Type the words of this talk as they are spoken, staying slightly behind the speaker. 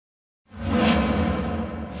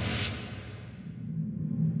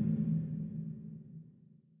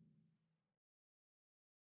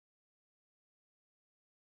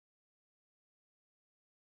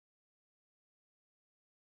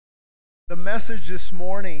The message this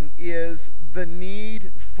morning is the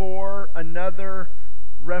need for another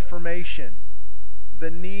Reformation. The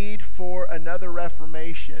need for another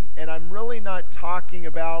Reformation. And I'm really not talking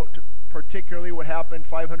about particularly what happened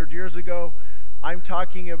 500 years ago. I'm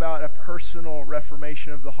talking about a personal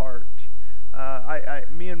reformation of the heart.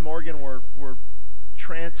 Me and Morgan were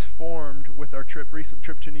transformed with our recent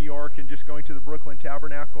trip to New York, and just going to the Brooklyn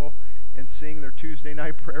Tabernacle and seeing their Tuesday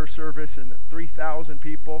night prayer service and 3,000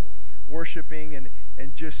 people worshiping, and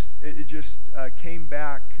it just came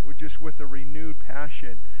back just with a renewed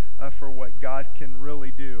passion for what God can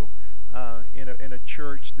really do in a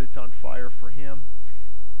church that's on fire for Him.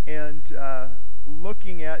 And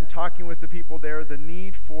looking at and talking with the people there, the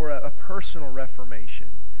need for a personal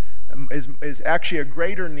reformation is actually a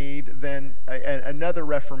greater need than another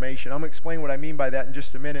reformation. I'm going to explain what I mean by that in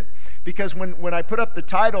just a minute. Because when I put up the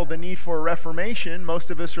title, The Need for a Reformation, most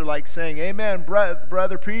of us are like saying, amen,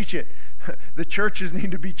 brother, preach it. The churches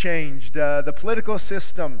need to be changed. The political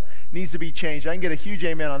system needs to be changed. I can get a huge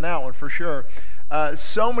amen on that one for sure.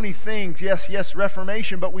 So many things, yes,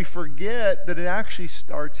 Reformation, but we forget that it actually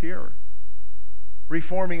starts here.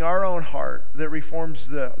 Reforming our own heart, that reforms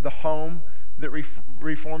the home, that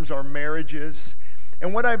reforms our marriages.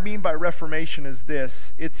 And what I mean by Reformation is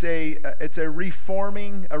this: it's a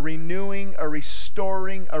reforming, a renewing, a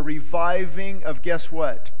restoring, a reviving of, guess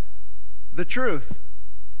what? The truth.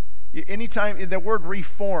 Anytime the word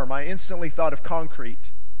reform, I instantly thought of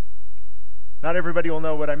concrete. Not everybody will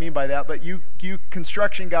know what I mean by that, but you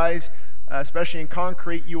construction guys, especially in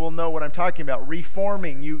concrete, you will know what I'm talking about.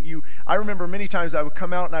 Reforming. I remember many times I would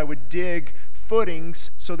come out and I would dig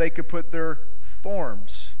footings so they could put their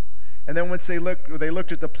forms. And then once they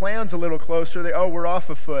looked at the plans a little closer, we're off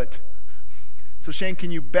a foot. So Shane,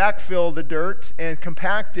 can you backfill the dirt and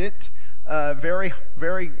compact it? Very,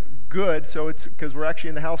 very good. So it's because we're actually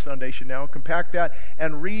in the house foundation now. Compact that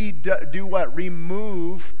and do what?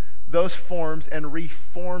 Remove those forms and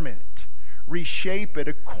reform it. Reshape it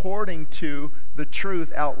according to the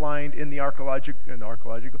truth outlined in the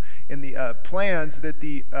plans that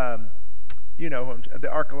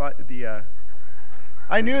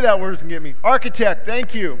I knew that word was going to get me. Architect,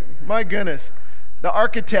 thank you. My goodness. The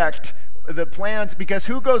architect, the plans, because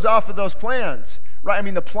who goes off of those plans? Right? I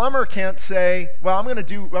mean, the plumber can't say, well, I'm going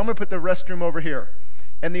to put the restroom over here.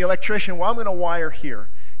 And the electrician, well, I'm going to wire here.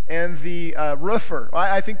 And the roofer,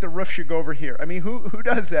 I think the roof should go over here. I mean, who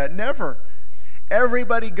does that? Never.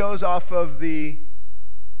 Everybody goes off of the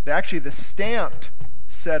stamped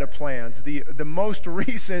set of plans, the most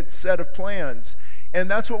recent set of plans. And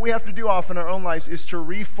that's what we have to do often in our own lives, is to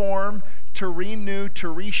reform, to renew, to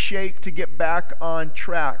reshape, to get back on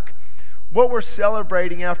track. What we're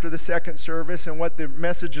celebrating after the second service, and what the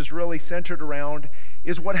message is really centered around,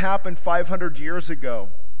 is what happened 500 years ago.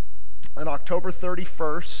 On October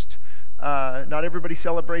 31st, not everybody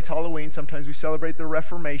celebrates Halloween. Sometimes we celebrate the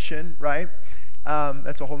Reformation, right?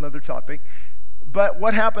 That's a whole nother topic. But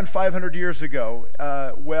what happened 500 years ago?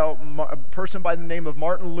 A person by the name of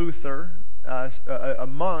Martin Luther, a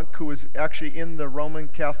monk who was actually in the Roman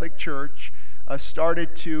Catholic Church,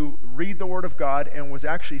 started to read the Word of God and was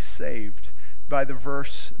actually saved by the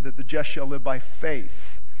verse that the just shall live by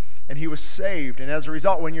faith. And he was saved. And as a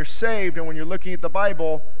result, when you're saved and when you're looking at the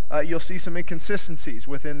Bible, you'll see some inconsistencies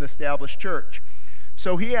within the established church.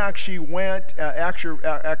 So he actually went,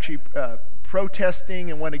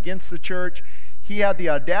 protesting and went against the church. He had the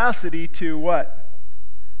audacity to what?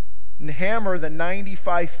 Hammer the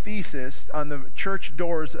 95 Theses on the church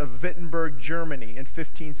doors of Wittenberg, Germany in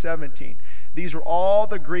 1517. These are all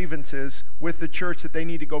the grievances with the church that they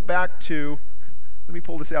need to go back to. Let me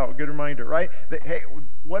pull this out, a good reminder, right? Hey,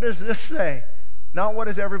 what does this say? Not what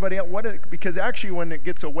does everybody else, because actually when it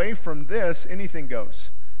gets away from this, anything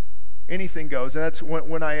goes. Anything goes. And that's when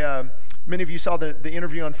many of you saw the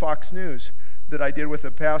interview on Fox News that I did with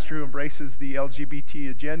a pastor who embraces the LGBT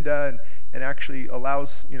agenda and actually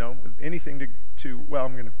allows, anything to well,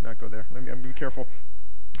 I'm going to not go there. I'm going to be careful.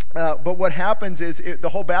 But what happens is the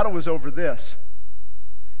whole battle was over this.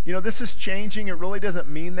 This is changing. It really doesn't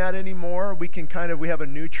mean that anymore. We have a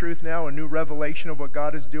new truth now, a new revelation of what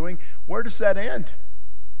God is doing. Where does that end?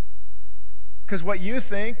 Because what you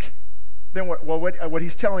think, then what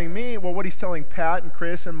he's telling me, what he's telling Pat and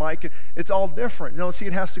Chris and Mike, it's all different. See,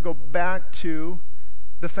 it has to go back to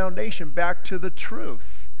the foundation, back to the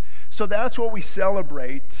truth. So that's what we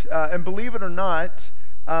celebrate. And believe it or not,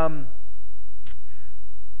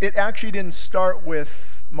 it actually didn't start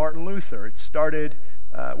with Martin Luther. It started.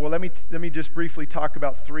 Let me just briefly talk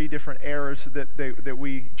about three different eras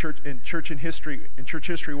in church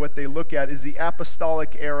history. What they look at is the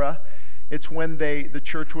apostolic era. It's when the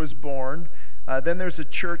church was born. Then there's a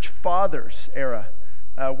church fathers era,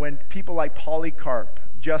 when people like Polycarp,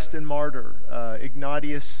 Justin Martyr,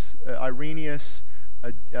 Ignatius, Irenaeus,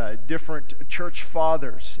 different church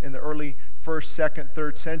fathers in the early 1st, 2nd,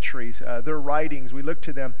 3rd centuries, their writings, we look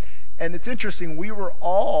to them. And it's interesting, we were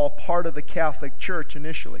all part of the Catholic Church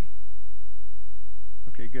initially.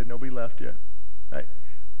 Okay, good, nobody left yet. Right.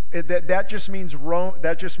 That just means Rome,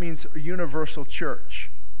 that just means universal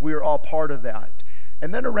church. We are all part of that.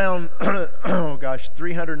 And then around,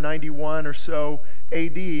 391 or so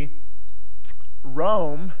AD,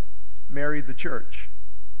 Rome married the church.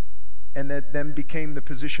 And that then became the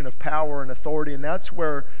position of power and authority. And that's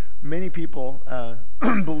where many people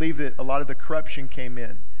believe that a lot of the corruption came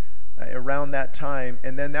in around that time.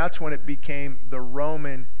 And then that's when it became the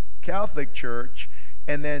Roman Catholic Church.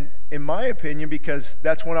 And then, in my opinion, because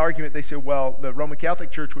that's one argument, they say, well, the Roman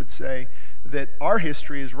Catholic Church would say that our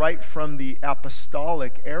history is right from the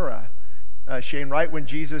apostolic era, Shane, right when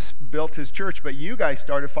Jesus built his church. But you guys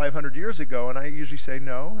started 500 years ago. And I usually say,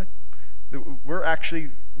 no,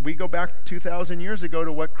 we go back 2,000 years ago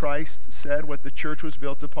to what Christ said, what the church was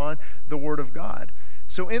built upon, the Word of God.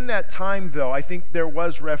 So in that time, though, I think there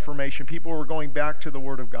was Reformation. People were going back to the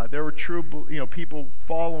Word of God. There were true, people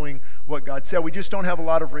following what God said. We just don't have a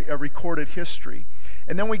lot of recorded history.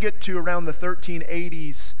 And then we get to around the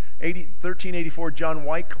 1380s, 1384, John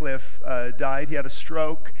Wycliffe died. He had a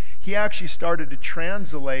stroke. He actually started to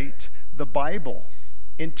translate the Bible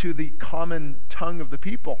into the common tongue of the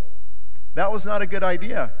people. That was not a good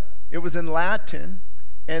idea. It was in Latin,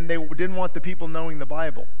 and they didn't want the people knowing the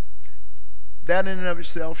Bible. That in and of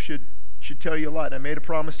itself should tell you a lot. I made a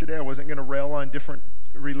promise today I wasn't going to rail on different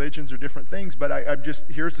religions or different things, but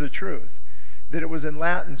here's the truth, that it was in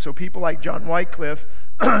Latin. So people like John Wycliffe,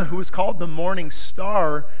 who was called the morning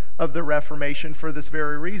star of the Reformation for this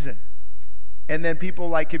very reason. And then people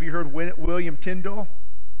like, have you heard William Tyndale?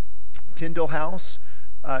 Tyndale House,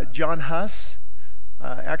 John Huss.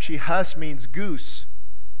 Actually, Huss means goose.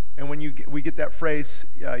 And when we get that phrase,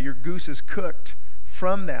 your goose is cooked,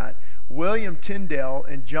 from that. William Tyndale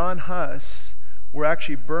and John Huss were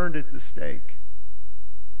actually burned at the stake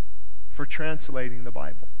for translating the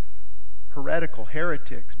Bible. Heretical,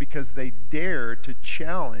 heretics, because they dared to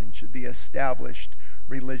challenge the established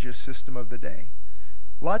religious system of the day.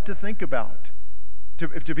 A lot to think about.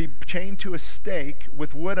 To be chained to a stake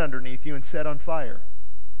with wood underneath you and set on fire.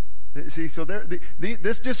 See, so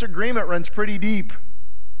this disagreement runs pretty deep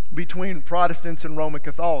between Protestants and Roman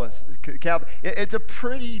Catholics. It's a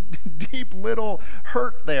pretty deep little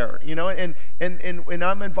hurt there, and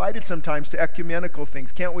I'm invited sometimes to ecumenical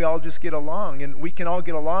things. Can't we all just get along? And we can all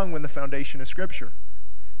get along when the foundation is Scripture.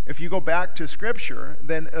 If you go back to Scripture,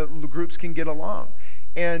 then groups can get along.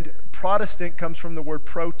 And Protestant comes from the word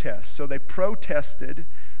protest. So they protested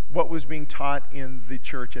what was being taught in the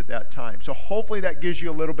church at that time. So hopefully that gives you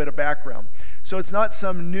a little bit of background. So it's not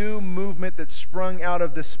some new movement that sprung out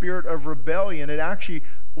of the spirit of rebellion. It actually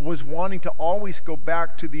was wanting to always go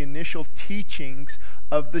back to the initial teachings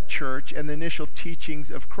of the church and the initial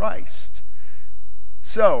teachings of Christ.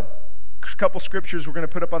 So, a couple scriptures we're going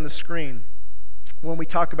to put up on the screen when we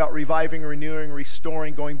talk about reviving, renewing,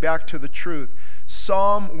 restoring, going back to the truth.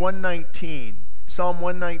 Psalm 119. Psalm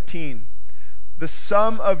 119. The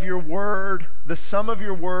sum of your word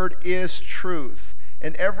is truth,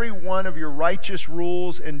 and every one of your righteous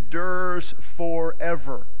rules endures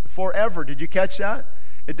forever. Forever. Did you catch that?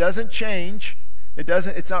 It doesn't change.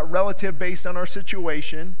 It's not relative based on our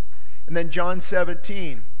situation. And then John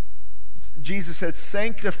 17. Jesus says,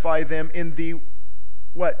 sanctify them in the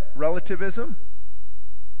what? Relativism?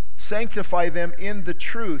 Sanctify them in the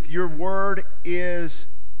truth. Your word is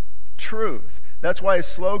truth. That's why a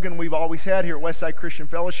slogan we've always had here at Westside Christian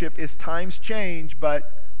Fellowship is times change,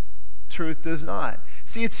 but truth does not.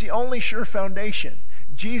 See, it's the only sure foundation.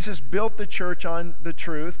 Jesus built the church on the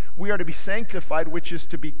truth. We are to be sanctified, which is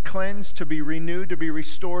to be cleansed, to be renewed, to be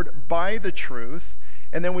restored by the truth.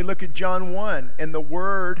 And then we look at John 1, and the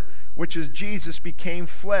Word, which is Jesus, became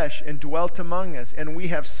flesh and dwelt among us. And we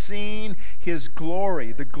have seen His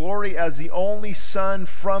glory, the glory as the only Son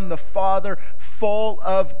from the Father, full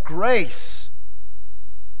of grace.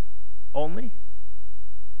 Only?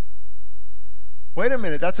 Wait a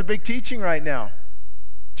minute, that's a big teaching right now.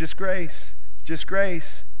 Just grace,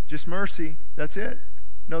 just mercy, that's it.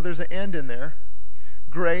 No, there's an end in there.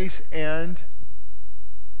 Grace and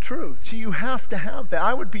truth. See, you have to have that.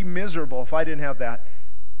 I would be miserable if I didn't have that.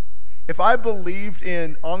 If I believed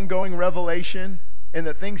in ongoing revelation and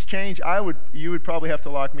that things change, you would probably have to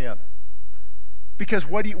lock me up. Because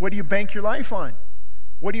what do you bank your life on?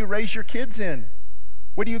 What do you raise your kids in?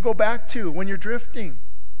 What do you go back to when you're drifting?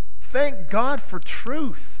 Thank God for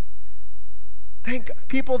truth.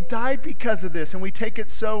 People died because of this, and we take it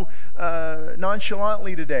so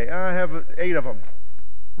nonchalantly today. I have 8 of them.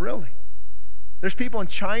 Really? There's people in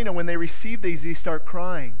China, when they receive these, they start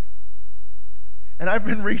crying. And I've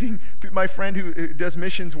been reading, my friend who does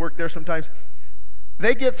missions work there sometimes,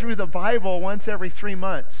 they get through the Bible once every 3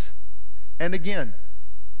 months, and again,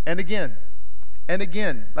 and again, and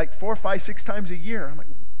again, like 4, 5, 6 times a year. I'm like,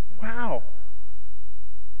 wow.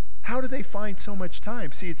 How do they find so much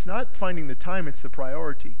time? See, it's not finding the time, it's the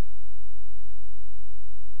priority.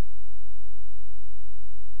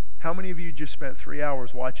 How many of you just spent 3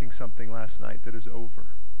 hours watching something last night that is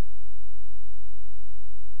over?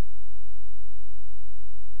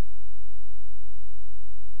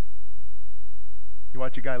 You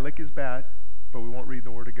watch a guy lick his bat, but we won't read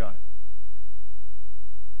the Word of God.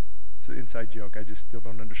 It's an inside joke. I just still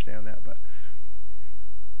don't understand that, but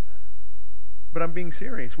I'm being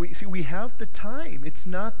serious. We have the time. It's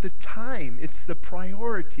not the time. It's the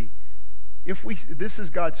priority. This is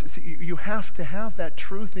God's. See, you have to have that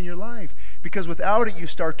truth in your life, because without it, you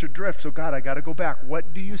start to drift. So God, I got to go back.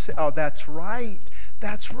 What do you say? Oh, that's right.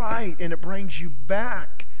 That's right. And it brings you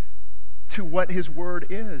back to what His Word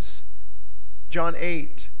is. John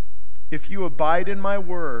 8, if you abide in my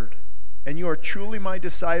word and you are truly my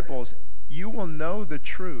disciples, you will know the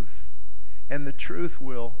truth, and the truth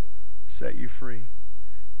will set you free.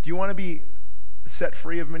 Do you want to be set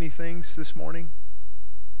free of many things this morning?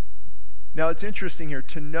 Now, it's interesting here.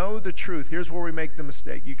 To know the truth, here's where we make the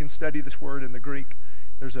mistake. You can study this word in the Greek.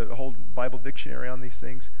 There's a whole Bible dictionary on these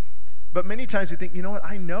things. But many times we think, you know what,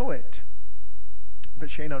 I know it. But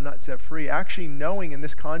Shane, I'm not set free. Actually, knowing in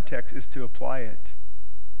this context is to apply it.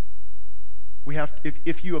 We have to,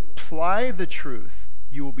 if you apply the truth,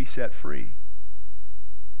 you will be set free.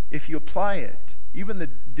 If you apply it, even the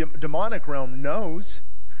demonic realm knows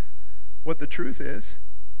what the truth is,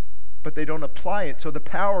 but they don't apply it. So the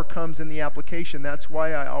power comes in the application. That's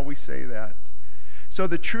why I always say that. So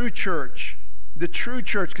the true church,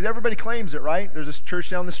 because everybody claims it, right? There's a church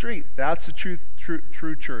down the street. That's the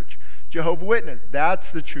true church. Jehovah's Witness,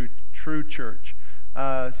 that's the true church.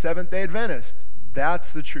 Seventh-day Adventist,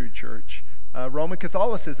 that's the true church. Roman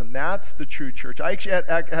Catholicism, that's the true church. I actually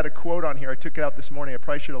had a quote on here. I took it out this morning. I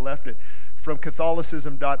probably should have left it. From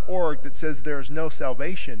Catholicism.org that says there is no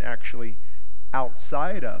salvation actually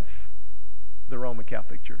outside of the Roman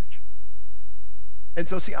Catholic Church. And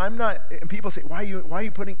so, see, I'm not, and people say, why are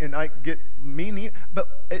you putting, and I get mean, but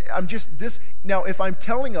I'm just this. Now, if I'm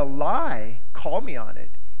telling a lie, call me on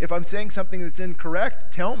it. If I'm saying something that's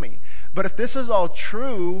incorrect, tell me. But if this is all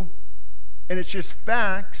true and it's just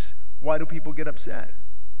facts, why do people get upset?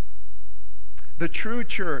 The true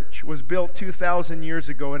church was built 2,000 years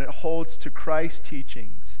ago, and it holds to Christ's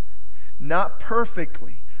teachings. Not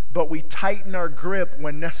perfectly, but we tighten our grip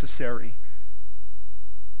when necessary.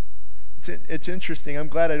 It's interesting. I'm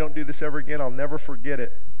glad I don't do this ever again. I'll never forget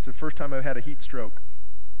it. It's the first time I've had a heat stroke.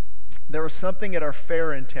 There was something at our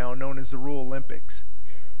fair in town known as the Rural Olympics.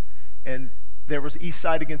 And there was East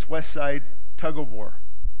Side against West Side tug of war.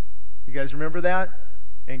 You guys remember that?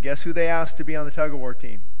 And guess who they asked to be on the tug of war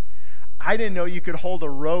team? I didn't know you could hold a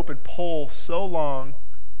rope and pull so long,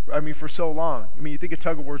 for so long. You think a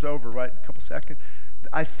tug of war's over, right? A couple seconds.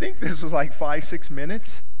 I think this was like 5-6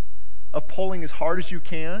 minutes of pulling as hard as you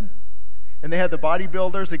can. And they had the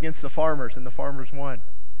bodybuilders against the farmers, and the farmers won.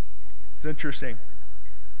 It's interesting.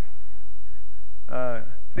 I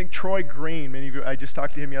think Troy Green, many of you, I just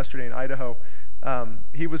talked to him yesterday in Idaho.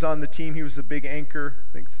 He was on the team. He was a big anchor,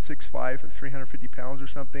 I think 6'5", 350 pounds or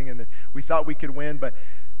something, and we thought we could win, but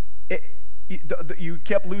you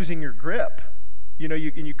kept losing your grip.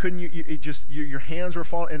 You couldn't, your hands were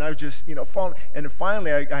falling, and I was just, falling. And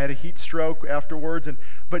finally, I had a heat stroke afterwards,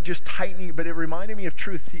 but just tightening, but it reminded me of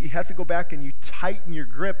truth. You have to go back and you tighten your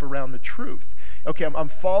grip around the truth. Okay, I'm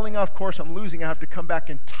falling off course, I'm losing, I have to come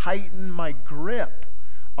back and tighten my grip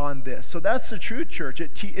on this. So that's the true church.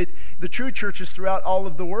 The true church is throughout all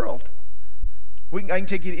of the world. I can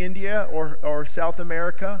take you to India or South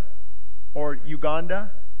America or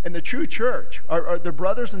Uganda. And the true church, the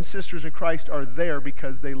brothers and sisters in Christ are there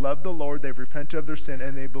because they love the Lord, they've repented of their sin,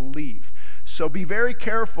 and they believe. So be very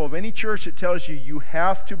careful of any church that tells you you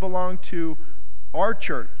have to belong to our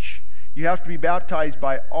church. You have to be baptized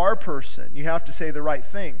by our person. You have to say the right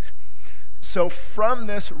things. So from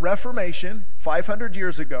this Reformation, 500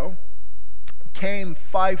 years ago, came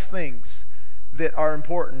 5 things that are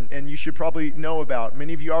important and you should probably know about.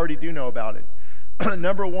 Many of you already do know about it.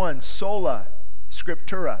 Number 1, sola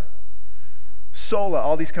scriptura. Sola,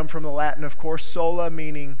 all these come from the Latin, of course. Sola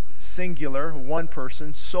meaning singular, one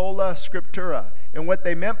person. Sola scriptura. And what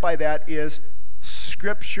they meant by that is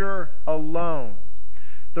Scripture alone.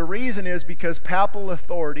 The reason is because papal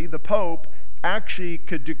authority, the Pope, actually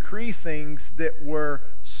could decree things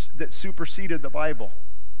that superseded the Bible.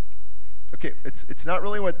 Okay, it's not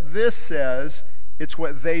really what this says, it's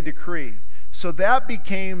what they decree. So that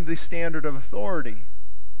became the standard of authority,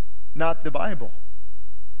 not the Bible.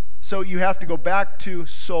 So you have to go back to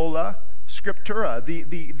sola scriptura,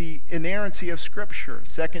 the inerrancy of Scripture.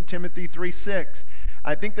 2 Timothy 3:6.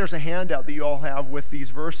 I think there's a handout that you all have with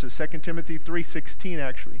these verses. 2 Timothy 3:16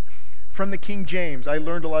 actually. From the King James. I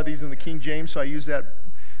learned a lot of these in the King James, so I use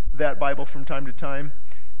that Bible from time to time.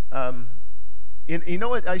 You know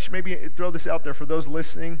what? I should maybe throw this out there for those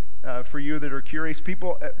listening, for you that are curious.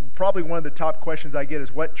 People, probably one of the top questions I get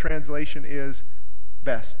is, what translation is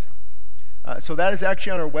best? So that is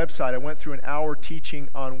actually on our website. I went through an hour teaching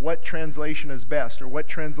on what translation is best, or what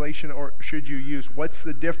translation should you use. What's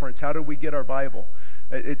the difference? How do we get our Bible?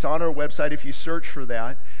 It's on our website if you search for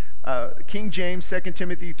that. King James, 2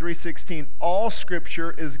 Timothy 3:16, all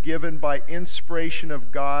Scripture is given by inspiration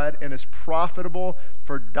of God and is profitable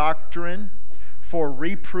for doctrine, for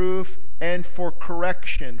reproof, and for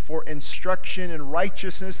correction, for instruction in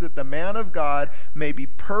righteousness, that the man of God may be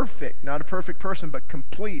perfect, not a perfect person, but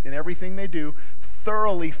complete in everything they do,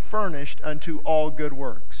 thoroughly furnished unto all good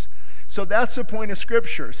works. So that's the point of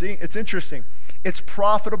Scripture. See, it's interesting. It's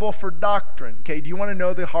profitable for doctrine. Okay, do you want to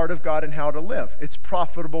know the heart of God and how to live? It's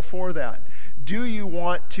profitable for that. Do you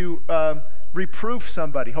want to reproof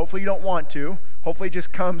somebody? Hopefully you don't want to. Hopefully it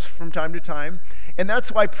just comes from time to time. And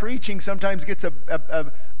that's why preaching sometimes gets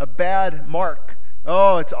a bad mark.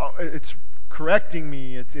 Oh, it's correcting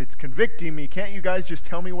me. It's convicting me. Can't you guys just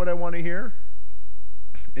tell me what I want to hear?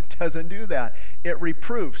 It doesn't do that. It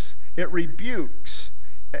reproofs. It rebukes.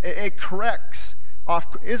 It corrects.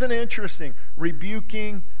 Isn't it interesting?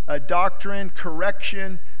 Rebuking, doctrine,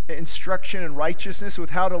 correction, instruction in righteousness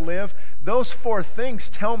with how to live. Those four things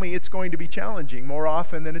tell me it's going to be challenging more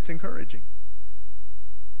often than it's encouraging.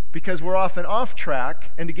 Because we're often off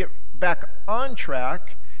track, and to get back on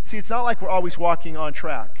track, see, it's not like we're always walking on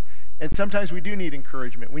track. And sometimes we do need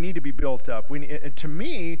encouragement. We need to be built up. And to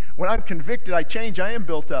me, when I'm convicted, I change, I am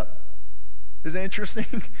built up. Isn't it interesting?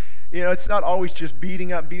 You know, it's not always just beating,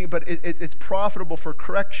 but it's profitable for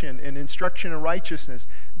correction and instruction in righteousness,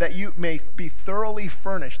 that you may be thoroughly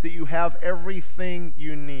furnished, that you have everything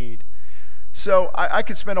you need. So I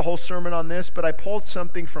could spend a whole sermon on this, but I pulled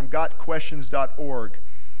something from gotquestions.org,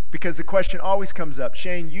 because the question always comes up,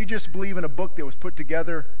 Shane, you just believe in a book that was put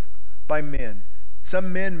together by men.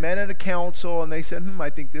 Some men met at a council and they said,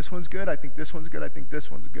 I think this one's good, I think this one's good, I think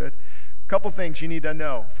this one's good. A couple things you need to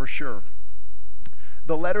know for sure.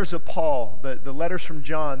 The letters of Paul, the letters from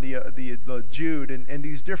John, the Jude, and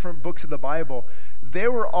these different books of the Bible, they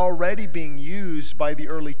were already being used by the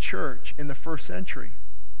early church in the 1st century,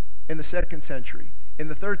 in the 2nd century, in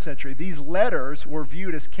the 3rd century. These letters were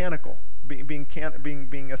viewed as canonical,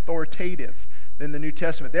 being authoritative in the New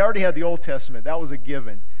Testament. They already had the Old Testament. That was a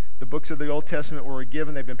given. The books of the Old Testament were a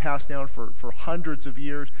given. They've been passed down for hundreds of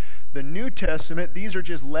years. The New Testament, these are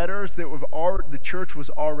just letters that the church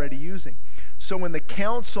was already using. So when the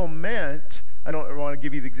council met, I don't want to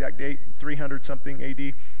give you the exact date, 300-something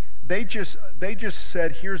AD, they just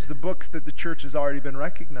said, here's the books that the church has already been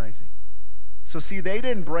recognizing. So see, they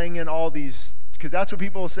didn't bring in all these, because that's what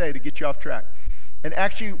people will say to get you off track. And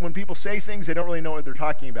actually, when people say things, they don't really know what they're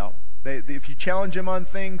talking about. If you challenge them on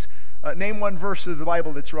things, name one verse of the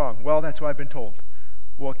Bible that's wrong. Well, that's what I've been told.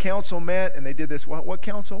 Well, a council met and they did this. What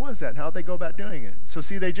council was that? How'd they go about doing it? So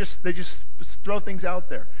see, they just throw things out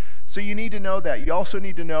there. So you need to know that. You also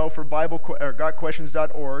need to know, for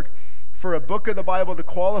gotquestions.org, for a book of the Bible to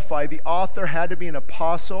qualify, the author had to be an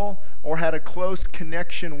apostle or had a close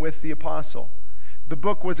connection with the apostle. The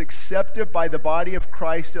book was accepted by the body of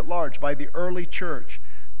Christ at large, by the early church.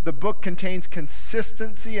 The book contains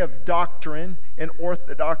consistency of doctrine and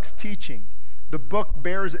orthodox teaching. The book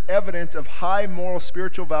bears evidence of high moral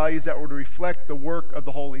spiritual values that would reflect the work of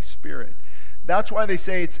the Holy Spirit. That's why they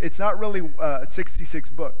say it's not really 66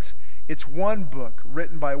 books. It's one book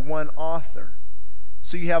written by one author.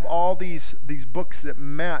 So you have all these books that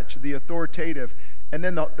match the authoritative. And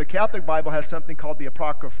then the Catholic Bible has something called the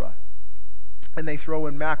Apocrypha. And they throw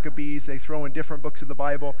in Maccabees, they throw in different books of the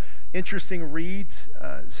Bible. Interesting reads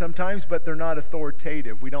sometimes, but they're not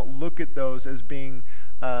authoritative. We don't look at those as being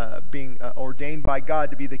ordained by God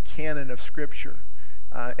to be the canon of Scripture.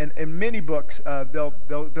 And in many books, they'll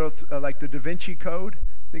like the Da Vinci Code,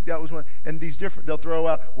 I think that was one. And these different, they'll throw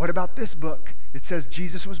out, what about this book? It says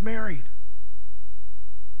Jesus was married.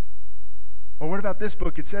 Or what about this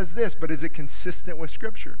book? It says this, but is it consistent with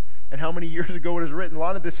Scripture? And how many years ago it was written? A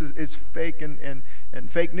lot of this is fake and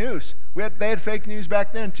fake news. They had fake news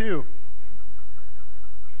back then too.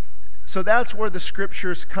 So that's where the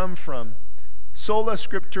Scriptures come from. Sola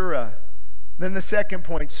Scriptura. Then the second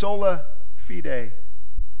point, sola fide.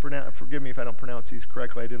 Forgive me if I don't pronounce these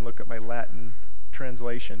correctly. I didn't look at my Latin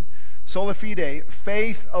translation. Sola fide,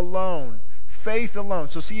 faith alone. Faith alone.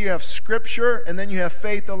 So see, you have Scripture and then you have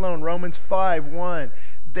faith alone. Romans 5:1.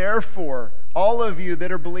 Therefore, all of you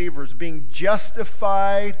that are believers, being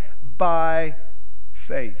justified by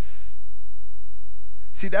faith.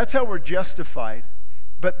 See, that's how we're justified.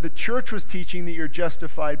 But the church was teaching that you're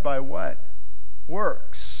justified by what?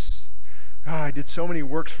 Works. Oh, I did so many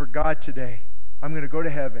works for God today. I'm going to go to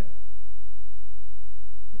heaven.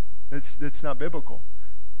 That's not biblical.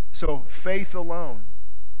 So faith alone.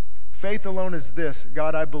 Faith alone is this: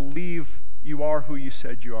 God, I believe you are who you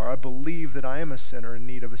said you are. I believe that I am a sinner in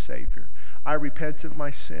need of a Savior. I repent of my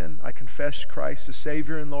sin. I confess Christ as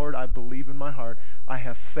Savior and Lord. I believe in my heart. I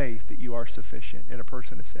have faith that you are sufficient and a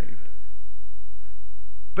person is saved.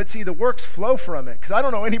 But see, the works flow from it, because I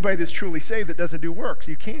don't know anybody that's truly saved that doesn't do works.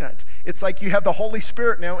 You can't. It's like you have the Holy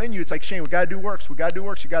Spirit now in you. It's like, Shane, we got to do works. We got to do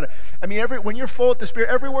works. You got to. I mean, when you're full of the Spirit,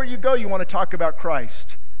 everywhere you go, you want to talk about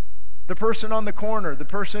Christ. The person on the corner, the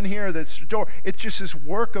person here that's the door. It's just this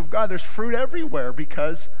work of God. There's fruit everywhere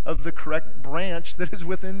because of the correct branch that is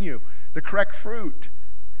within you, the correct fruit.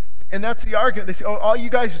 And that's the argument. They say, oh, all you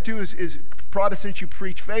guys do is Protestants, you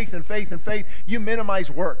preach faith and faith and faith. You minimize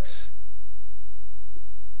works.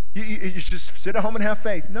 You just sit at home and have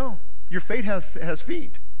faith. No, your faith has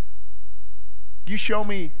feet. You show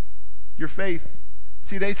me your faith.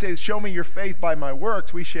 See, they say, show me your faith by my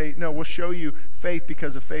works. We say, no, we'll show you faith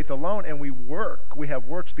because of faith alone, and we work. We have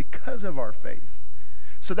works because of our faith.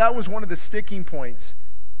 So that was one of the sticking points,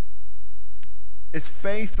 is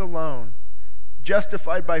faith alone.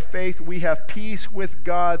 Justified by faith, we have peace with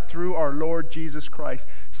God through our Lord Jesus Christ.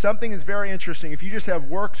 Something is very interesting. If you just have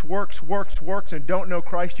works, and don't know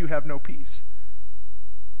Christ, you have no peace.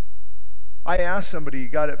 I asked somebody, he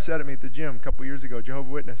got upset at me at the gym a couple years ago,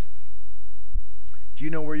 Jehovah's Witness. Do you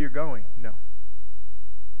know where you're going? No.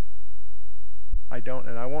 I don't,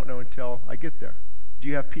 and I won't know until I get there. Do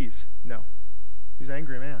you have peace? No. He's an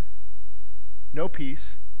angry man. No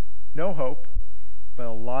peace, no hope, but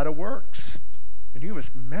a lot of works. And he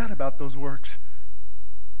was mad about those works.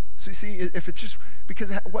 So you see, if it's just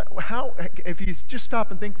because if you just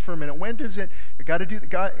stop and think for a minute, when does it? I got to do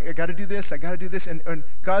this. I got to do this, and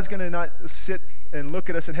God's going to not sit and look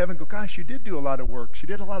at us in heaven and go, "Gosh, you did do a lot of works. You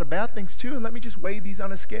did a lot of bad things too, and let me just weigh these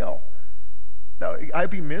on a scale." Now, I'd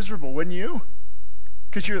be miserable, wouldn't you?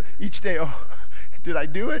 Because you're each day, oh, did I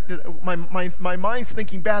do it? My mind's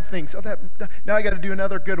thinking bad things. Oh, now I got to do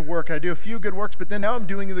another good work. I do a few good works, but then now I'm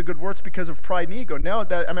doing the good works because of pride and ego. Now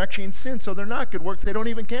that I'm actually in sin, so they're not good works. They don't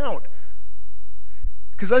even count.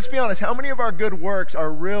 Because let's be honest, how many of our good works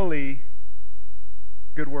are really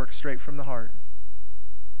good works straight from the heart?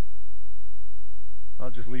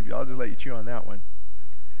 I'll just let you chew on that one.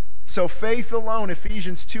 So faith alone,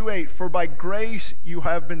 Ephesians 2:8, for by grace you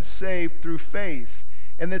have been saved through faith.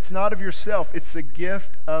 And it's not of yourself, it's the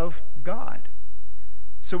gift of God.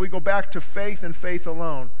 So we go back to faith and faith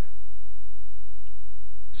alone.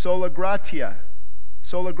 Sola gratia,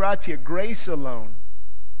 grace alone.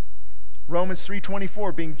 Romans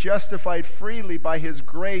 3:24, being justified freely by his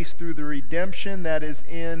grace through the redemption that is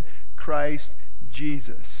in Christ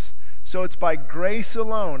Jesus. So it's by grace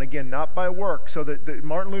alone, again, not by work. So that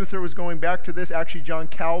Martin Luther was going back to this, actually John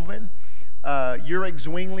Calvin, Ulrich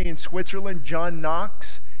Zwingli in Switzerland, John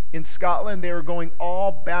Knox in Scotland, they were going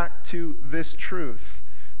all back to this truth.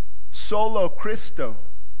 Solo Christo,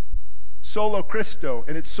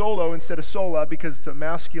 and it's solo instead of sola because it's a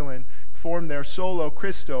masculine form there. Solo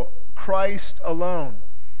Christo, Christ alone.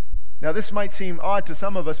 Now this might seem odd to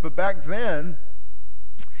some of us, but back then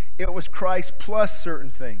it was Christ plus certain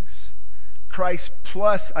things. Christ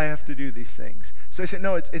plus I have to do these things. So I said,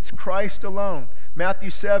 no, it's Christ alone. Matthew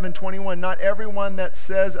 7:21, not everyone that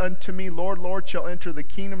says unto me, Lord, Lord, shall enter the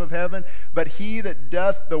kingdom of heaven, but he that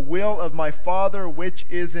doth the will of my Father which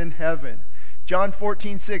is in heaven. John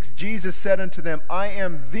 14:6, Jesus said unto them, I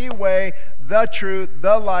am the way, the truth,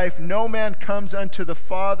 the life. No man comes unto the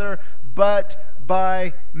Father but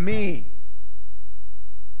by me.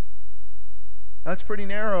 That's pretty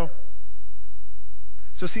narrow.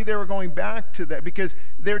 So see, they were going back to that because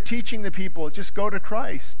they're teaching the people, just go to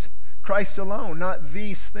Christ. Christ alone, not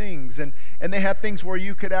these things. And they had things where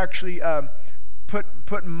you could actually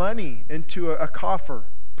put money into a coffer,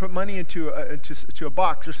 put money into a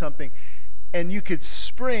box or something, and you could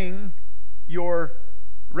spring your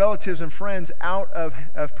relatives and friends out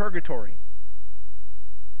of purgatory.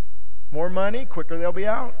 More money, quicker they'll be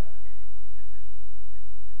out.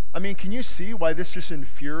 I mean, can you see why this just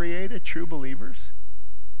infuriated true believers?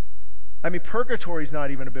 I mean, purgatory is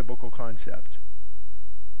not even a biblical concept.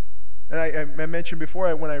 And I mentioned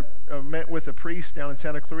before, when I met with a priest down in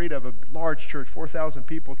Santa Clarita of a large church, 4,000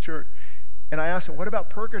 people church, and I asked him, what about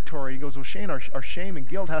purgatory? He goes, well, Shane, our shame and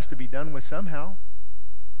guilt has to be done with somehow.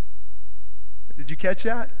 Did you catch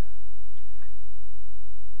that?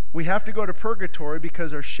 We have to go to purgatory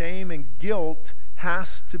because our shame and guilt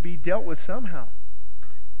has to be dealt with somehow.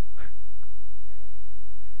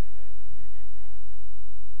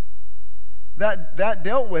 That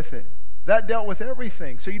dealt with it. That dealt with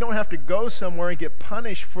everything. So you don't have to go somewhere and get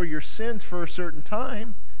punished for your sins for a certain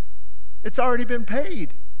time. It's already been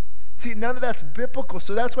paid. See, none of that's biblical.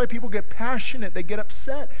 So that's why people get passionate. They get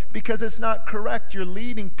upset because it's not correct. You're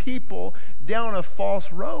leading people down a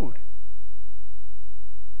false road.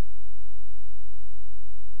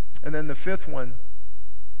 And then the fifth one,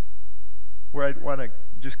 where I want to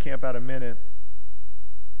just camp out a minute.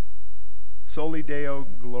 Soli Deo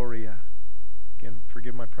Gloria. Again,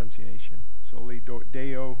 forgive my pronunciation. Soli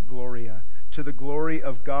Deo Gloria. To the glory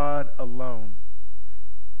of God alone.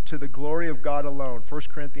 To the glory of God alone. 1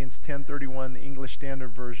 Corinthians 10:31, the English Standard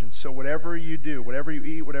Version. So whatever you do, whatever you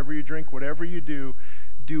eat, whatever you drink, whatever you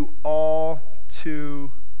do all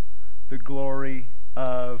to the glory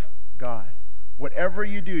of God. Whatever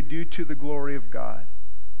you do to the glory of God.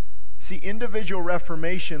 See, individual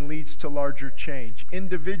reformation leads to larger change.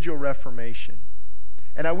 Individual reformation.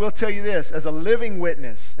 And I will tell you this, as a living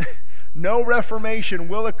witness, no reformation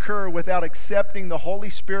will occur without accepting the Holy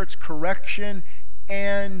Spirit's correction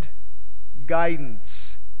and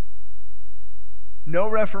guidance. No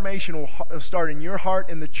reformation will start in your heart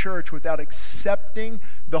in the church without accepting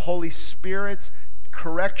the Holy Spirit's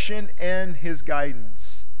correction and His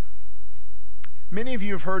guidance. Many of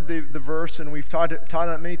you have heard the verse, and we've taught it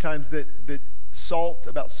many times, that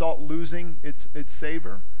salt losing its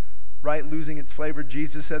savor. Right, losing its flavor.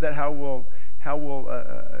 Jesus said that. How will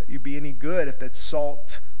you be any good if that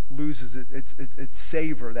salt loses its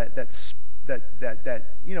savor? That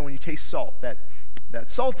you know, when you taste salt, that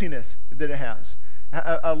saltiness that it has.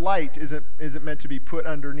 A light isn't meant to be put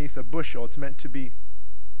underneath a bushel. It's meant to be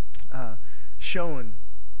shown.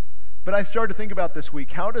 But I started to think about this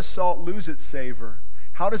week. How does salt lose its savor?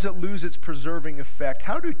 How does it lose its preserving effect?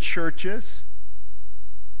 How do churches?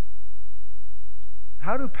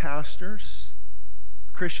 How do pastors,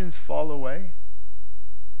 Christians fall away?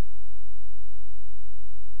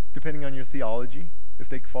 Depending on your theology, if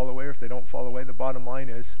they fall away or if they don't fall away, the bottom line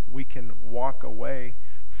is we can walk away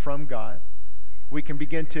from God. We can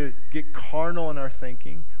begin to get carnal in our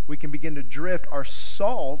thinking. We can begin to drift. Our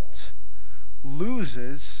salt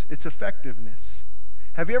loses its effectiveness.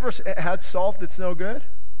 Have you ever had salt that's no good?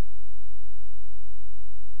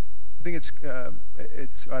 I think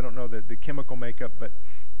it's I don't know the chemical makeup, but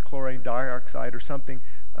chlorine dioxide or something,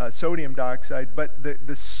 sodium dioxide. But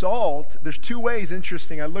the salt, there's two ways,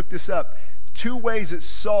 interesting, I looked this up, two ways that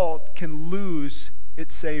salt can lose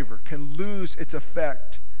its savor, can lose its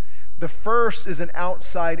effect. The first is an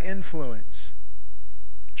outside influence.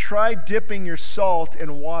 Try dipping your salt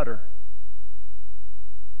in water.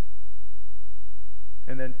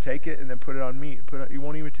 And then take it and then put it on meat. You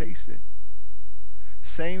won't even taste it.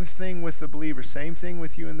 Same thing with the believer, same thing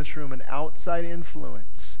with you in this room. An outside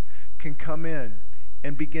influence can come in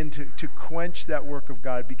and begin to quench that work of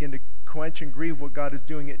God, begin to quench and grieve what God is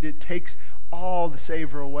doing. It takes all the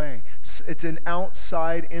savor away. It's an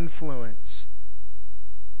outside influence.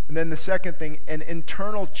 And then the second thing, an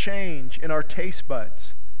internal change in our taste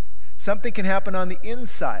buds. Something can happen on the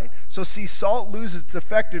inside. So see, salt loses its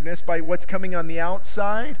effectiveness by what's coming on the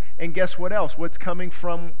outside, and guess what else? What's coming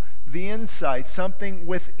from the inside. Something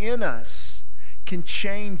within us can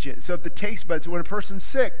change it. So if the taste buds, when a person's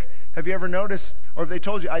sick, have you ever noticed, or if they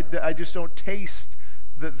told you, I just don't taste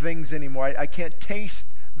the things anymore. I can't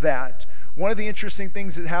taste that. One of the interesting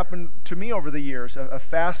things that happened to me over the years of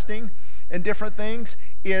fasting and different things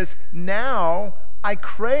is now I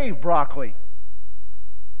crave broccoli.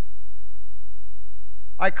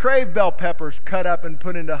 I crave bell peppers cut up and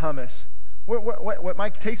put into hummus. What my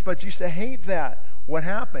taste buds used to hate that. What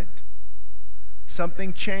happened?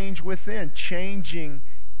 Something changed within, changing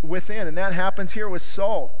within. And that happens here with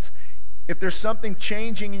salt. If there's something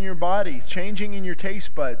changing in your bodies, changing in your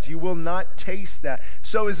taste buds, you will not taste that.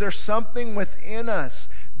 So is there something within us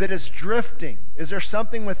that is drifting? Is there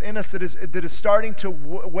something within us that is starting to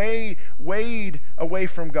wade away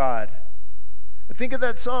from God? Think of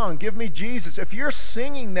that song, Give Me Jesus. If you're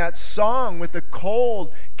singing that song with a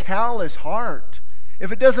cold, callous heart,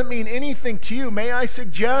 if it doesn't mean anything to you, may I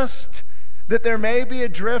suggest that there may be a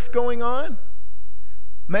drift going on?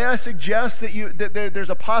 May I suggest that there's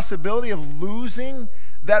a possibility of losing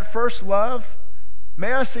that first love?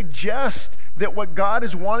 May I suggest that what God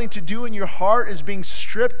is wanting to do in your heart is being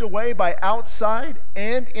stripped away by outside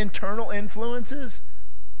and internal influences?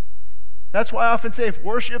 That's why I often say, if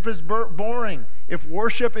worship is boring, if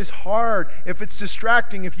worship is hard, if it's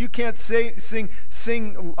distracting, if you can't sing,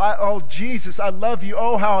 oh Jesus, I love you,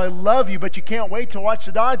 oh how I love you, but you can't wait to watch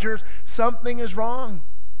the Dodgers, something is wrong.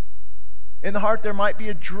 In the heart there might be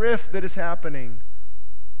a drift that is happening.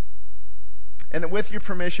 And with your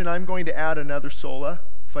permission, I'm going to add another sola,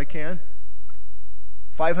 if I can.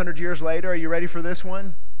 500 years later, are you ready for this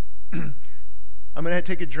one? I'm going to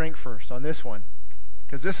take a drink first on this one,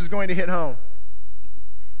 because this is going to hit home.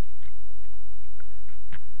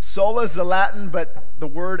 Sola is the Latin, but the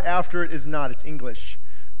word after it is not. It's English.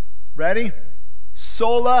 Ready?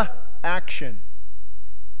 Sola, action.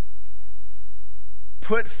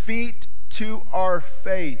 Put feet to our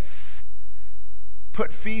faith.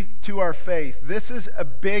 Put feet to our faith. This is a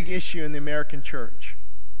big issue in the American church.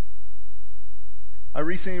 I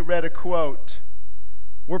recently read a quote.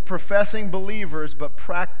 We're professing believers, but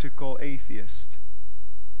practical atheists.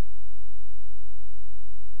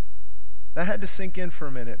 That had to sink in for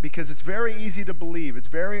a minute, because it's very easy to believe. It's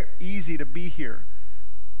very easy to be here.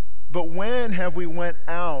 But when have we went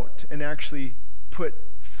out and actually put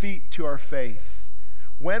feet to our faith?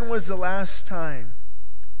 When was the last time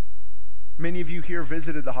many of you here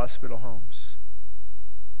visited the hospital homes?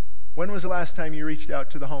 When was the last time you reached out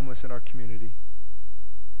to the homeless in our community?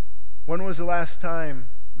 When was the last time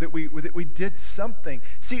that we did something?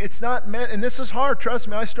 See, it's not meant, and this is hard, trust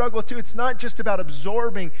me, I struggle too. It's not just about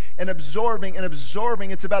absorbing and absorbing and absorbing.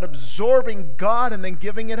 It's about absorbing God and then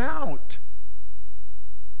giving it out.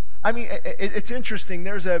 I mean, it's interesting.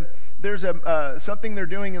 There's something they're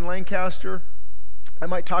doing in Lancaster. I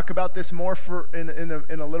might talk about this more in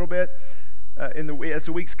a little bit as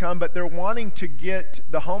the weeks come, but they're wanting to get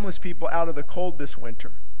the homeless people out of the cold this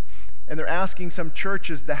winter. And they're asking some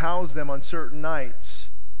churches to house them on certain nights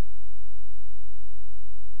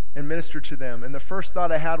and minister to them. And the first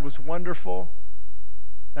thought I had was, wonderful.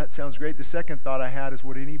 That sounds great. The second thought I had is,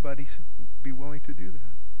 would anybody be willing to do that?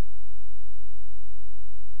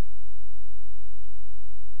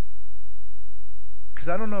 Because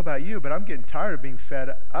I don't know about you, but I'm getting tired of being fed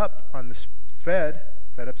up on this. Fed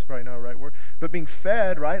up's probably not the right word, but being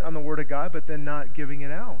fed, right, on the Word of God, but then not giving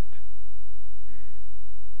it out.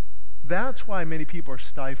 That's why many people are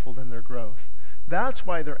stifled in their growth. That's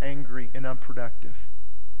why they're angry and unproductive.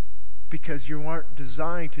 Because you aren't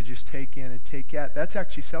designed to just take in and take out. That's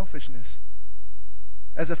actually selfishness.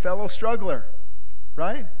 As a fellow struggler,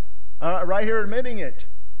 right? Right here admitting it.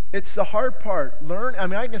 It's the hard part.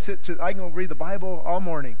 I can read the Bible all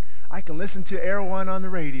morning. I can listen to Air One on the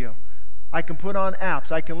radio. I can put on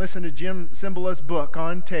apps. I can listen to Jim Cymbala's book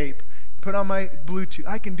on tape. Put on my Bluetooth.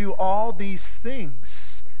 I can do all these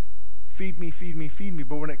things. Feed me, feed me, feed me.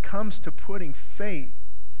 But when it comes to putting feet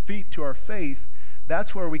to our faith,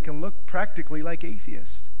 that's where we can look practically like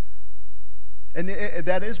atheists. And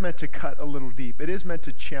that is meant to cut a little deep. It is meant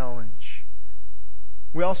to challenge.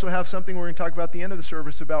 We also have something we're going to talk about at the end of the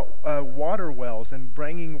service about water wells and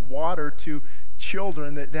bringing water to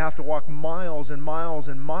children that they have to walk miles and miles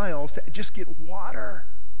and miles to just get water.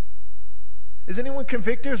 Is anyone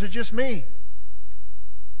convicted, or is it just me?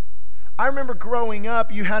 I remember growing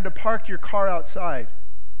up, you had to park your car outside.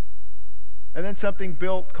 And then something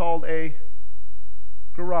built called a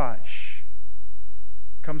garage.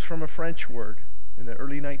 Comes from a French word in the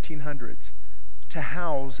early 1900s, to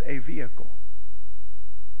house a vehicle.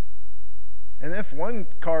 And if one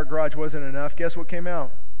car garage wasn't enough, guess what came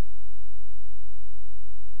out?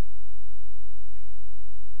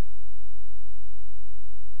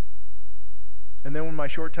 And then, when my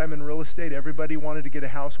short time in real estate, everybody wanted to get a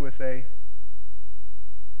house with a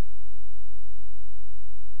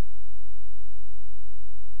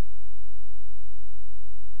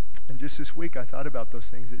And just this week, I thought about those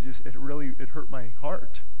things. It really hurt my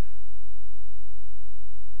heart.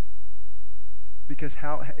 Because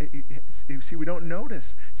see, we don't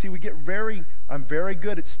notice. See, I'm very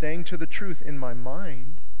good at staying to the truth in my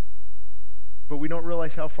mind, but we don't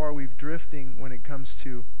realize how far we've drifting when it comes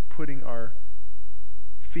to putting our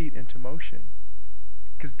feet into motion.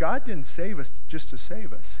 Because God didn't save us just to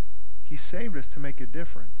save us. He saved us to make a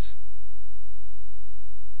difference.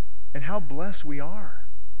 And how blessed we are.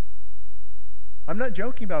 I'm not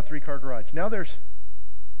joking about 3-car garage. Now there's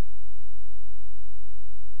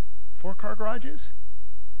 4-car garages?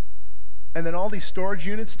 And then all these storage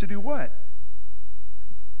units to do what?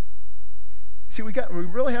 See, we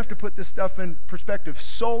really have to put this stuff in perspective.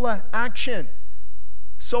 Sola action.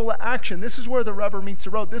 Sola action. This is where the rubber meets the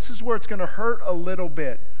road. This is where it's going to hurt a little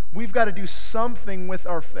bit. We've got to do something with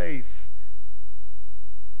our faith.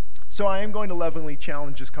 So I am going to lovingly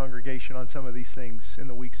challenge this congregation on some of these things in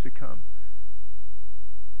the weeks to come.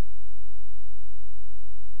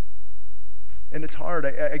 And it's hard.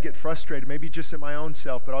 I get frustrated, maybe just at my own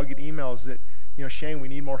self, but I'll get emails that, Shane, we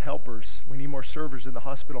need more helpers. We need more servers in the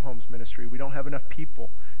hospital homes ministry. We don't have enough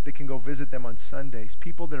people that can go visit them on Sundays.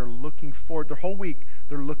 People that are looking forward, their whole week,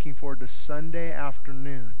 they're looking forward to Sunday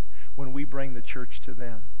afternoon when we bring the church to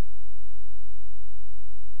them.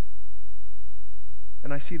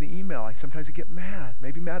 And I see the email. Sometimes I get mad,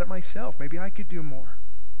 maybe mad at myself. Maybe I could do more.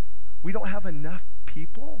 We don't have enough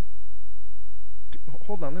people.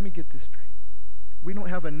 Hold on, let me get this straight. We don't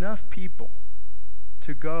have enough people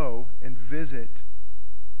to go and visit,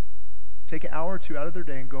 take an hour or two out of their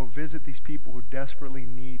day and go visit these people who desperately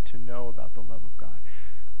need to know about the love of God.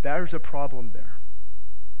 There's a problem there.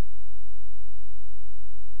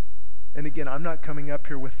 And again, I'm not coming up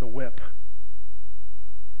here with the whip.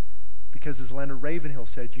 Because as Leonard Ravenhill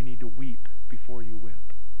said, you need to weep before you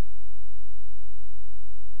whip.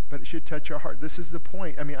 But it should touch our heart. This is the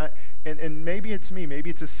point. And maybe it's me, maybe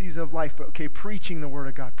it's a season of life, but okay, preaching the Word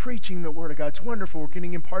of God, preaching the Word of God, it's wonderful. We're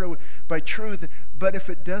getting imparted by truth. But if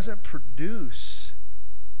it doesn't produce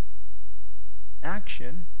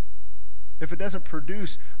action, if it doesn't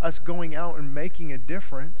produce us going out and making a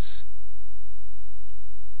difference,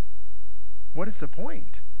 what is the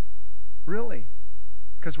point, really?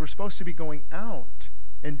 Because we're supposed to be going out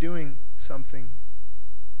and doing something.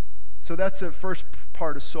 So that's the first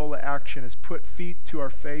part of sola action, is put feet to our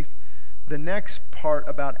faith. The next part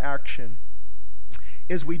about action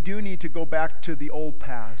is we do need to go back to the old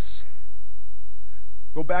paths.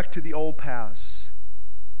 Go back to the old paths.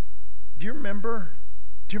 Do you remember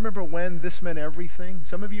when this meant everything?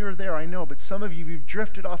 Some of you are there, I know, but some of you, you've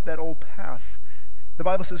drifted off that old path. The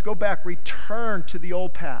Bible says, go back, return to the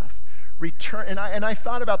old path. Return. And I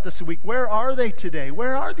thought about this a week. Where are they today?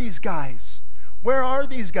 Where are these guys? Where are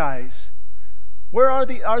these guys? Where are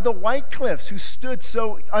the Whitecliffs who stood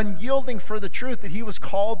so unyielding for the truth that he was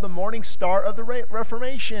called the morning star of the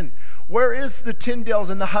Reformation? Where is the Tyndales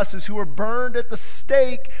and the Husses who were burned at the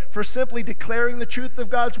stake for simply declaring the truth of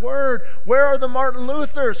God's word? Where are the Martin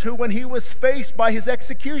Luthers who, when he was faced by his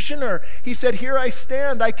executioner, he said, "Here I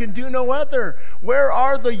stand, I can do no other"? Where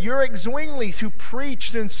are the Ulrich Zwingli's who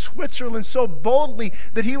preached in Switzerland so boldly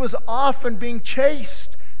that he was often being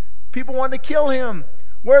chased? People wanted to kill him.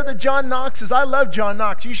 Where are the John Knoxes? I love John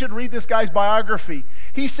Knox. You should read this guy's biography.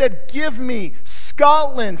 He said, "Give me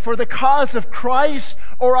Scotland for the cause of Christ,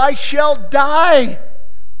 or I shall die."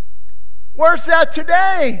 Where's that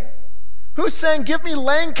today? Who's saying, "Give me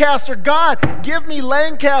Lancaster"? God, give me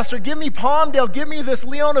Lancaster. Give me Palmdale. Give me this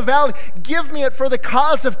Leona Valley. Give me it for the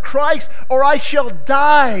cause of Christ, or I shall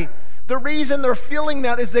die. The reason they're feeling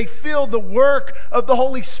that is they feel the work of the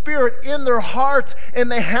Holy Spirit in their hearts,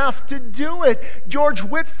 and they have to do it. George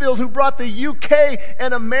Whitfield, who brought the UK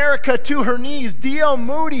and America to her knees. D.L.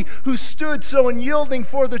 Moody, who stood so unyielding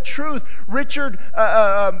for the truth. Richard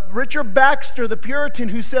Baxter, the Puritan,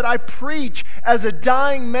 who said, "I preach as a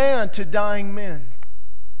dying man to dying men."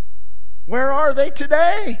 Where are they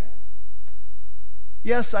today?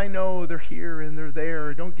 Yes, I know they're here and they're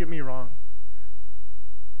there. Don't get me wrong.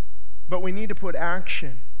 But we need to put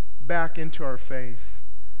action back into our faith.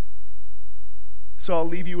 So I'll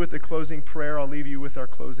leave you with a closing prayer. I'll leave you with our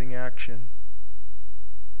closing action.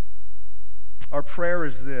 Our prayer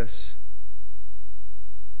is this.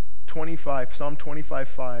 Psalm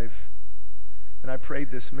 25:5. And I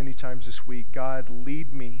prayed this many times this week. God,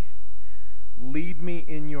 lead me. Lead me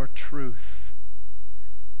in your truth.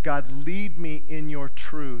 God, lead me in your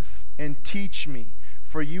truth and teach me.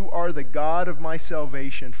 For you are the God of my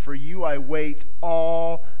salvation. For you I wait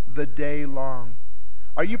all the day long.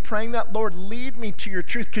 Are you praying that? Lord, lead me to your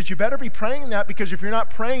truth. Because you better be praying that, because if you're not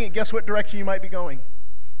praying it, guess what direction you might be going?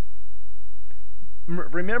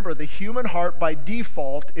 Remember, the human heart by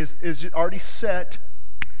default is already set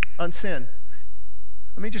on sin.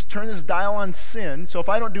 Let me just turn this dial on sin. So if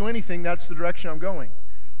I don't do anything, that's the direction I'm going.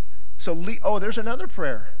 So, there's another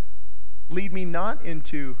prayer. Lead me not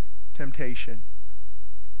into temptation.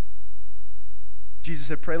 Jesus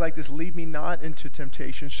said, pray like this, lead me not into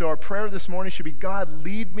temptation. So our prayer this morning should be, God,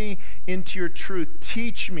 lead me into your truth.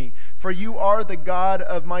 Teach me, for you are the God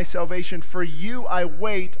of my salvation. For you I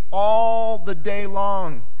wait all the day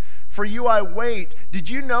long. For you I wait. Did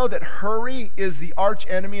you know that hurry is the arch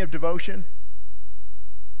enemy of devotion?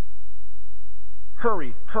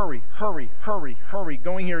 Hurry, hurry, hurry, hurry, hurry.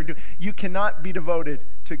 Going here. You cannot be devoted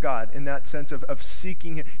to God in that sense of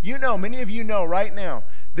seeking Him. You know, many of you know right now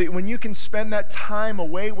that when you can spend that time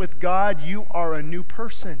away with God, you are a new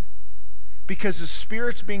person. Because the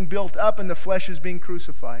Spirit's being built up and the flesh is being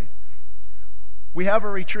crucified. We have a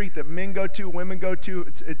retreat that men go to, women go to.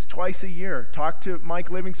 It's twice a year. Talk to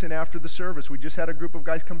Mike Livingston after the service. We just had a group of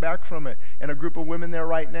guys come back from it and a group of women there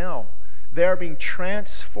right now. They are being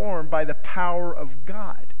transformed by the power of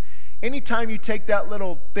God. Anytime you take that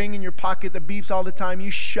little thing in your pocket that beeps all the time,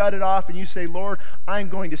 you shut it off and you say, Lord, I'm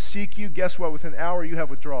going to seek you. Guess what? Within an hour, you have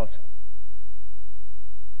withdrawals.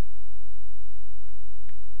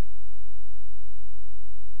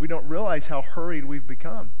 We don't realize how hurried we've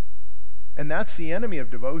become. And that's the enemy of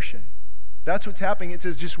devotion. That's what's happening. It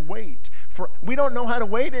says just wait. We don't know how to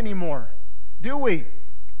wait anymore, do we?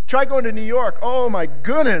 Try going to New York. Oh my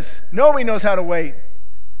goodness. Nobody knows how to wait.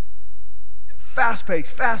 Fast pace,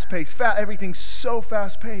 fast pace, everything's so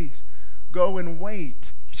fast paced. Go and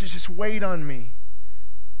wait. He says, just wait on me.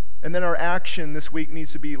 And then our action this week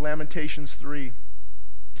needs to be Lamentations 3,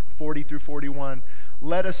 40 through 41.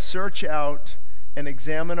 Let us search out and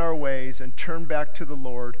examine our ways and turn back to the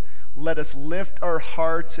Lord. Let us lift our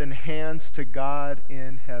hearts and hands to God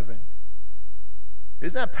in heaven.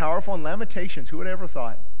 Isn't that powerful? In Lamentations, who would have ever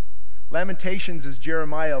thought? Lamentations is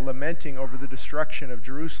Jeremiah lamenting over the destruction of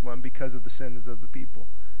Jerusalem because of the sins of the people.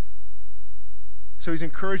 So he's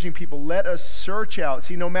encouraging people, let us search out.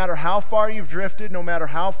 See, no matter how far you've drifted, no matter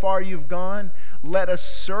how far you've gone, let us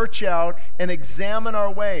search out and examine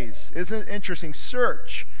our ways. Isn't it interesting?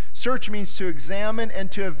 Search. Search means to examine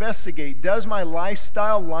and to investigate. Does my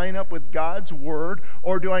lifestyle line up with God's word,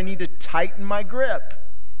 or do I need to tighten my grip?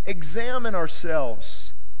 Examine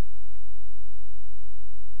ourselves.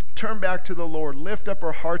 Turn back to the Lord. Lift up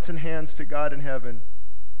our hearts and hands to God in heaven.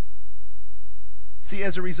 See,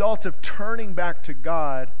 as a result of turning back to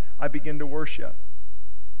God, I begin to worship.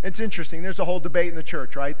 It's interesting. There's a whole debate in the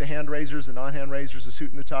church, right? The hand raisers, the non-hand raisers, the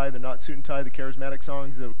suit and the tie, the not suit and tie, the charismatic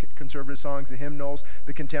songs, the conservative songs, the hymnals,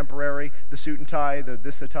 the contemporary, the suit and tie, the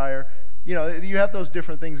this attire. You know, you have those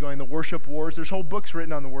different things going, the worship wars. There's whole books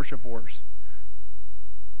written on the worship wars.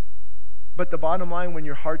 But the bottom line, when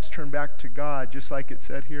your hearts turn back to God, just like it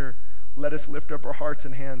said here, let us lift up our hearts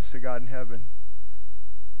and hands to God in heaven.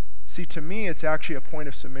 See, to me, it's actually a point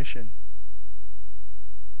of submission.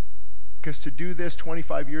 Because to do this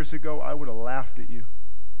 25 years ago, I would have laughed at you.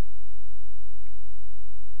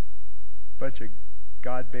 Bunch of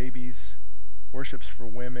God babies, worships for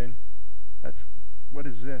women. What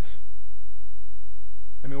is this?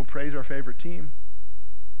 I mean, we'll praise our favorite team,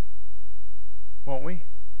 won't we?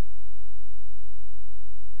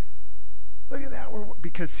 Look at that.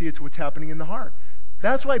 Because, see, it's what's happening in the heart.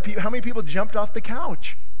 That's why how many people jumped off the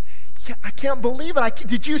couch? Yeah, I can't believe it.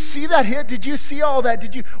 Did you see that hit? Did you see all that?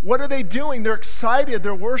 What are they doing? They're excited.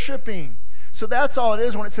 They're worshiping. So that's all it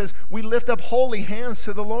is when it says we lift up holy hands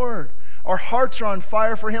to the Lord. Our hearts are on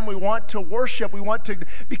fire for Him. We want to worship.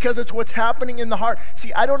 Because it's what's happening in the heart.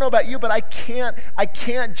 See, I don't know about you, but I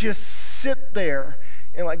can't just sit there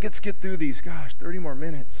and let's get through these. Gosh, 30 more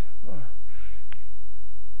minutes. Ugh.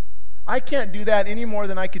 I can't do that any more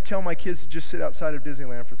than I could tell my kids to just sit outside of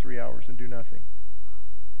Disneyland for 3 hours and do nothing.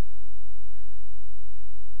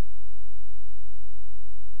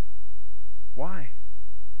 Why?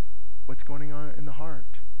 What's going on in the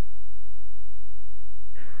heart?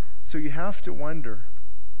 So you have to wonder.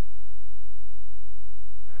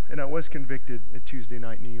 And I was convicted at Tuesday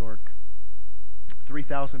night in New York.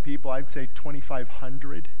 3,000 people, I'd say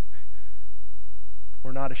 2,500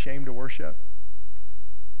 were not ashamed to worship.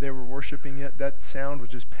 They were worshiping it. That sound was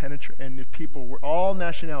just penetrating. And the people were all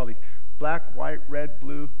nationalities. Black, white, red,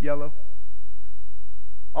 blue, yellow.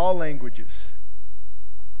 All languages.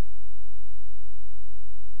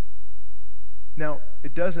 Now,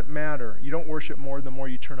 it doesn't matter. You don't worship more the more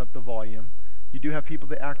you turn up the volume. You do have people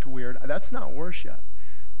that act weird. That's not worship.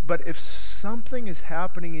 But if something is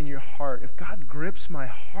happening in your heart, if God grips my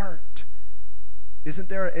heart, isn't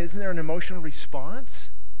there an emotional response?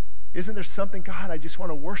 Isn't there something, God, I just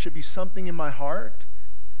want to worship you, something in my heart?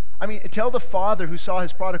 I mean, tell the father who saw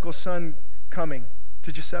his prodigal son coming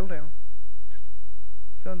to just settle down.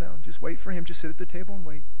 Settle down. Just wait for him. Just sit at the table and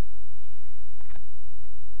wait.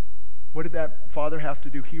 What did that father have to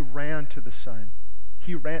do? He ran to the son.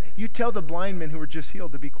 He ran. You tell the blind men who were just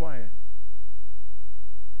healed to be quiet.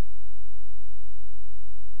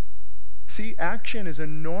 See, action is a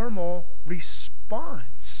normal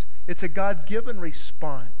response. It's a God-given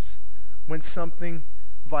response when something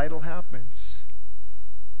vital happens.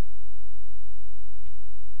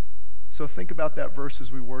 So think about that verse as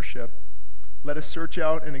we worship. Let us search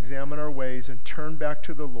out and examine our ways and turn back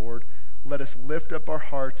to the Lord. Let us lift up our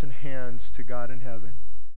hearts and hands to God in heaven.